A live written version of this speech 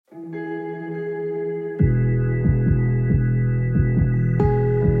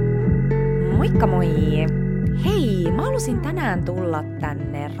Moikka moi! Hei, mä halusin tänään tulla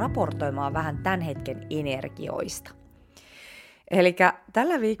tänne raportoimaan vähän tämän hetken energioista. Elikkä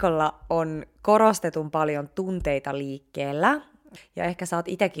tällä viikolla on korostetun paljon tunteita liikkeellä, ja ehkä sä oot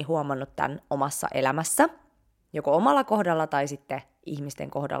itekin huomannut tämän omassa elämässä, joko omalla kohdalla tai sitten ihmisten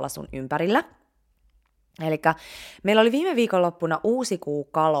kohdalla sun ympärillä. Elikkä meillä oli viime viikonloppuna uusi kuu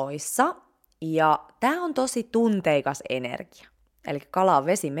Kaloissa, ja tää on tosi tunteikas energia. Eli kala on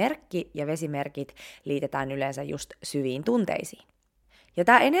vesimerkki, ja vesimerkit liitetään yleensä just syviin tunteisiin. Ja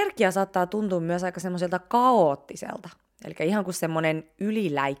tämä energia saattaa tuntua myös aika semmoiselta kaoottiselta. Eli ihan kuin semmoinen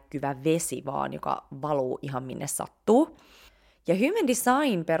yliläikkyvä vesi vaan, joka valuu ihan minne sattuu. Ja Human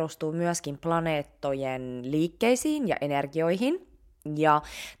Design perustuu myöskin planeettojen liikkeisiin ja energioihin. Ja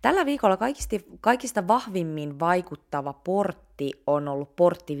tällä viikolla kaikista vahvimmin vaikuttava portti on ollut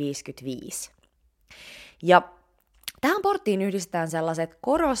portti 55. Ja tähän porttiin yhdistetään sellaiset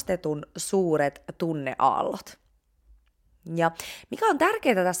korostetun suuret tunneaallot. Ja mikä on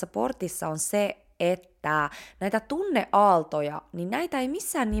tärkeää tässä portissa on se, että näitä tunneaaltoja, niin näitä ei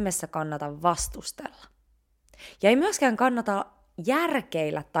missään nimessä kannata vastustella. Ja ei myöskään kannata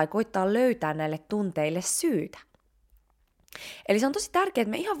järkeillä tai koittaa löytää näille tunteille syytä. Eli se on tosi tärkeää,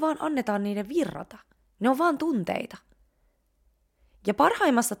 että me ihan vaan annetaan niiden virrata. Ne on vaan tunteita. Ja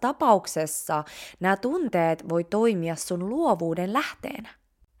parhaimmassa tapauksessa nämä tunteet voi toimia sun luovuuden lähteenä.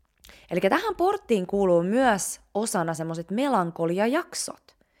 Eli tähän porttiin kuuluu myös osana semmoiset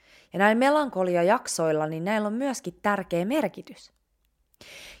melankoliajaksot. Ja näillä melankoliajaksoilla, niin näillä on myöskin tärkeä merkitys.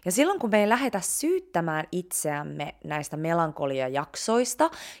 Ja silloin kun me ei lähdetä syyttämään itseämme näistä melankoliajaksoista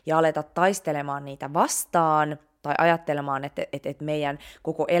ja aleta taistelemaan niitä vastaan, tai ajattelemaan, että meidän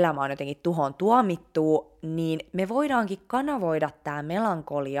koko elämä on jotenkin tuhon tuomittu, niin me voidaankin kanavoida tämä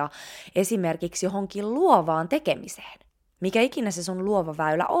melankolia esimerkiksi johonkin luovaan tekemiseen. Mikä ikinä se sun luova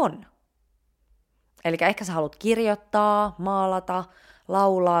väylä on. Eli ehkä sä haluat kirjoittaa, maalata,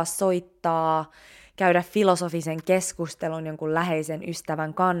 laulaa, soittaa, käydä filosofisen keskustelun jonkun läheisen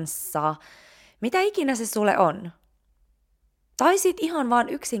ystävän kanssa. Mitä ikinä se sulle on. Tai sit ihan vaan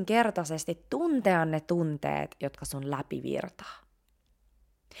yksinkertaisesti tuntea ne tunteet, jotka sun läpi virtaa.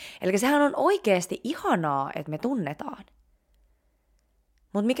 Eli sehän on oikeasti ihanaa, että me tunnetaan.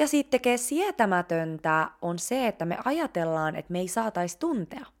 Mutta mikä siitä tekee sietämätöntä on se, että me ajatellaan, että me ei saataisi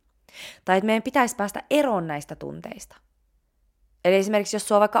tuntea. Tai että meidän pitäisi päästä eroon näistä tunteista. Eli esimerkiksi jos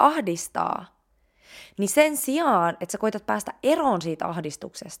sua vaikka ahdistaa, niin sen sijaan, että sä koitat päästä eroon siitä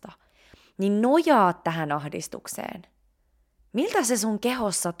ahdistuksesta, niin nojaat tähän ahdistukseen. Miltä se sun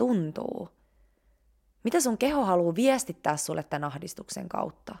kehossa tuntuu? Mitä sun keho haluaa viestittää sulle tämän ahdistuksen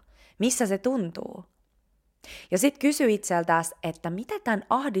kautta? Missä se tuntuu? Ja sit kysy itseltäsi, että mitä tämän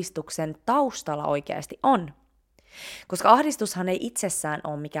ahdistuksen taustalla oikeasti on. Koska ahdistushan ei itsessään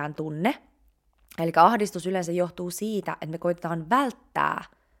ole mikään tunne. Eli ahdistus yleensä johtuu siitä, että me koitetaan välttää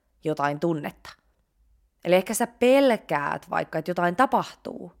jotain tunnetta. Eli ehkä sä pelkäät vaikka, että jotain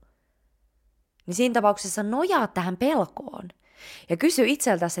tapahtuu. Niin siinä tapauksessa nojaat tähän pelkoon. Ja kysy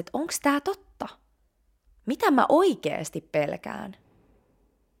itseltäsi, että onko tämä totta? Mitä mä oikeasti pelkään?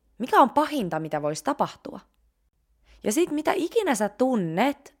 Mikä on pahinta, mitä voisi tapahtua? Ja sitten mitä ikinä sä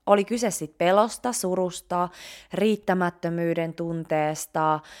tunnet, oli kyse sit pelosta, surusta, riittämättömyyden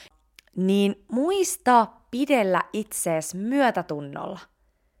tunteesta, niin muista pidellä itseesi myötätunnolla.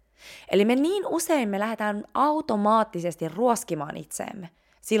 Eli me niin usein me lähdetään automaattisesti ruoskimaan itseemme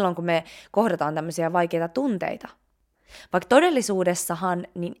silloin, kun me kohdataan tämmöisiä vaikeita tunteita. Vaikka todellisuudessahan,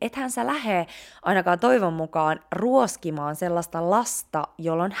 niin ethän sä lähde ainakaan toivon mukaan ruoskimaan sellaista lasta,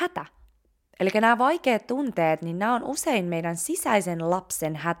 jolla on hätä. Eli nämä vaikeat tunteet, niin nämä on usein meidän sisäisen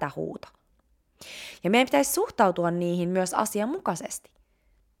lapsen hätähuuto. Ja meidän pitäisi suhtautua niihin myös asianmukaisesti.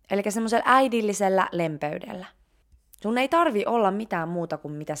 Eli semmoisella äidillisellä lempeydellä. Sun ei tarvi olla mitään muuta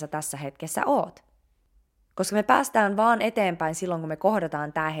kuin mitä sä tässä hetkessä oot. Koska me päästään vaan eteenpäin silloin, kun me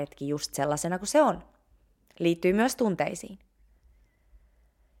kohdataan tämä hetki just sellaisena kuin se on. Liittyy myös tunteisiin.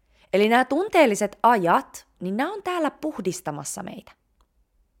 Eli nämä tunteelliset ajat, niin nämä on täällä puhdistamassa meitä.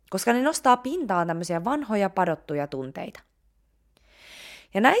 Koska ne nostaa pintaan tämmöisiä vanhoja padottuja tunteita.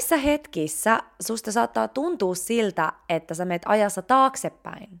 Ja näissä hetkissä susta saattaa tuntua siltä, että sä menet ajassa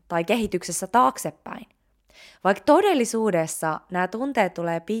taaksepäin tai kehityksessä taaksepäin. Vaikka todellisuudessa nämä tunteet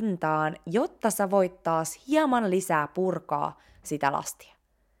tulee pintaan, jotta sä voit taas hieman lisää purkaa sitä lastia.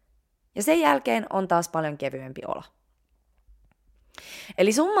 Ja sen jälkeen on taas paljon kevyempi olo.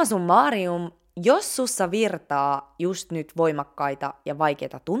 Eli summa summarum, jos sussa virtaa just nyt voimakkaita ja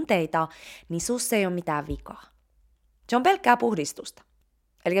vaikeita tunteita, niin sussa ei ole mitään vikaa. Se on pelkkää puhdistusta.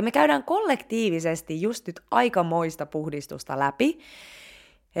 Eli me käydään kollektiivisesti just nyt aikamoista puhdistusta läpi.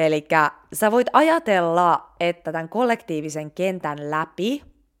 Eli sä voit ajatella, että tämän kollektiivisen kentän läpi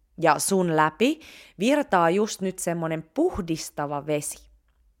ja sun läpi virtaa just nyt semmoinen puhdistava vesi.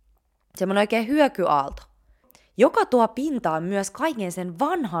 Semmoinen oikein hyökyaalto, joka tuo pintaan myös kaiken sen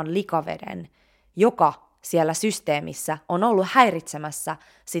vanhan likaveden, joka siellä systeemissä on ollut häiritsemässä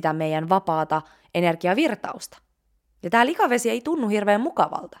sitä meidän vapaata energiavirtausta. Ja tämä likavesi ei tunnu hirveän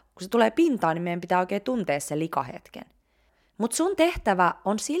mukavalta. Kun se tulee pintaan, niin meidän pitää oikein tuntea se likahetken. Mutta sun tehtävä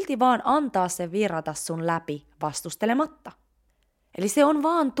on silti vaan antaa se virrata sun läpi vastustelematta. Eli se on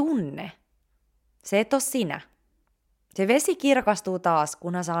vaan tunne. Se et ole sinä. Se vesi kirkastuu taas,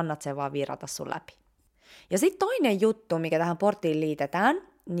 kunhan sä annat sen vaan virrata sun läpi. Ja sitten toinen juttu, mikä tähän porttiin liitetään,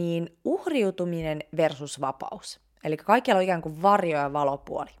 niin uhriutuminen versus vapaus. Eli kaikilla on ikään kuin varjo ja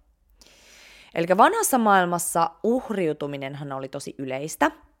valopuoli. Eli vanhassa maailmassa uhriutuminenhan oli tosi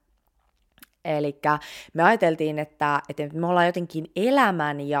yleistä. Eli me ajateltiin, että me ollaan jotenkin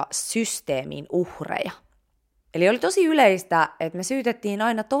elämän ja systeemin uhreja. Eli oli tosi yleistä, että me syytettiin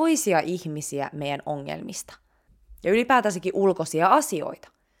aina toisia ihmisiä meidän ongelmista. Ja ylipäätänsäkin ulkoisia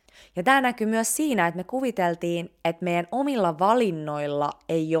asioita. Ja tämä näkyy myös siinä, että me kuviteltiin, että meidän omilla valinnoilla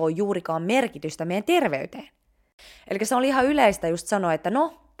ei ole juurikaan merkitystä meidän terveyteen. Eli se oli ihan yleistä just sanoa, että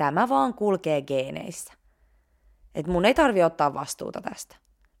no, tämä vaan kulkee geeneissä. Että mun ei tarvitse ottaa vastuuta tästä.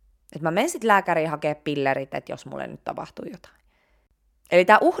 Että mä menen sitten lääkäriin hakea pillerit, että jos mulle nyt tapahtuu jotain. Eli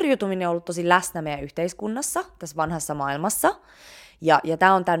tämä uhriutuminen on ollut tosi läsnä meidän yhteiskunnassa, tässä vanhassa maailmassa. Ja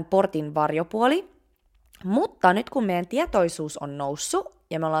tämä on tämän portin varjopuoli. Mutta nyt kun meidän tietoisuus on noussut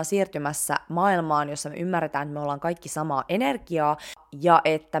ja me ollaan siirtymässä maailmaan, jossa me ymmärretään, että me ollaan kaikki samaa energiaa ja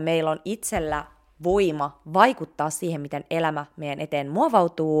että meillä on itsellä voima vaikuttaa siihen, miten elämä meidän eteen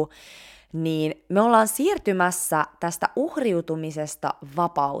muovautuu, niin me ollaan siirtymässä tästä uhriutumisesta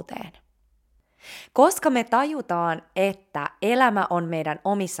vapauteen. Koska me tajutaan, että elämä on meidän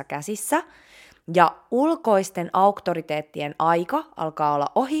omissa käsissä ja ulkoisten auktoriteettien aika alkaa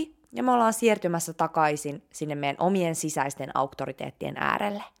olla ohi, ja me ollaan siirtymässä takaisin sinne meidän omien sisäisten auktoriteettien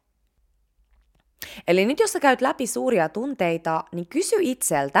äärelle. Eli nyt jos sä käyt läpi suuria tunteita, niin kysy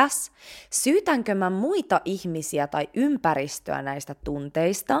itseltäs, syytänkö mä muita ihmisiä tai ympäristöä näistä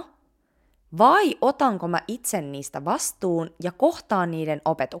tunteista, vai otanko mä itse niistä vastuun ja kohtaan niiden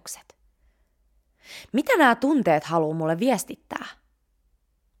opetukset? Mitä nämä tunteet haluaa mulle viestittää?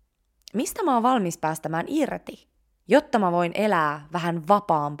 Mistä mä oon valmis päästämään irti, jotta mä voin elää vähän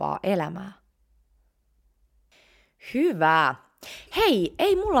vapaampaa elämää? Hyvä! Hei,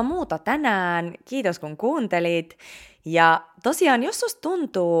 ei mulla muuta tänään. Kiitos kun kuuntelit. Ja tosiaan, jos susta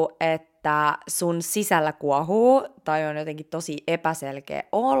tuntuu, että sun sisällä kuohuu tai on jotenkin tosi epäselkeä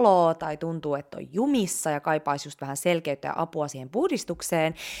olo tai tuntuu, että on jumissa ja kaipaisi just vähän selkeyttä ja apua siihen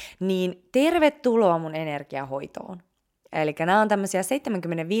puhdistukseen, niin tervetuloa mun energiahoitoon. Eli nämä on tämmöisiä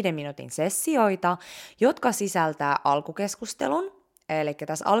 75 minuutin sessioita, jotka sisältää alkukeskustelun. Eli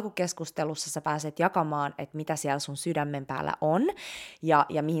tässä alkukeskustelussa sä pääset jakamaan, että mitä siellä sun sydämen päällä on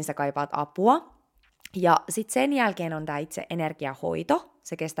ja mihin sä kaipaat apua. Ja sitten sen jälkeen on tämä itse energiahoito.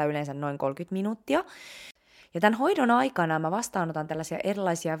 Se kestää yleensä noin 30 minuuttia. Ja tämän hoidon aikana mä vastaanotan tällaisia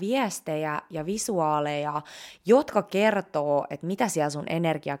erilaisia viestejä ja visuaaleja, jotka kertoo, että mitä siellä sun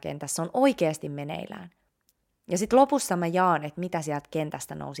energiakentässä on oikeasti meneillään. Ja sitten lopussa mä jaan, että mitä sieltä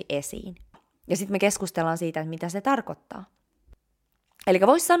kentästä nousi esiin. Ja sitten me keskustellaan siitä, että mitä se tarkoittaa. Eli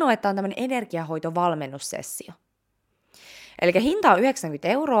voisi sanoa, että on tämmöinen energiahoitovalmennussessio. Eli hinta on 90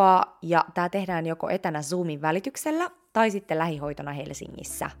 € ja tämä tehdään joko etänä Zoomin välityksellä tai sitten lähihoitona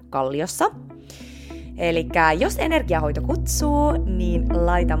Helsingissä Kalliossa. Eli jos energiahoito kutsuu, niin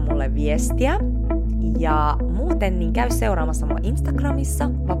laita mulle viestiä. Ja muuten niin käy seuraamassa mua Instagramissa,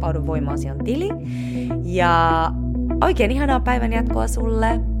 Vapaudu voimaasi on tili. Ja oikein ihanaa päivän jatkoa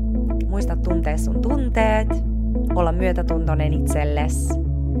sulle. Muista tuntea sun tunteet, olla myötätuntoinen itsellesi.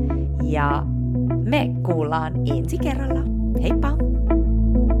 Ja me kuullaan ensi kerralla. Heippa!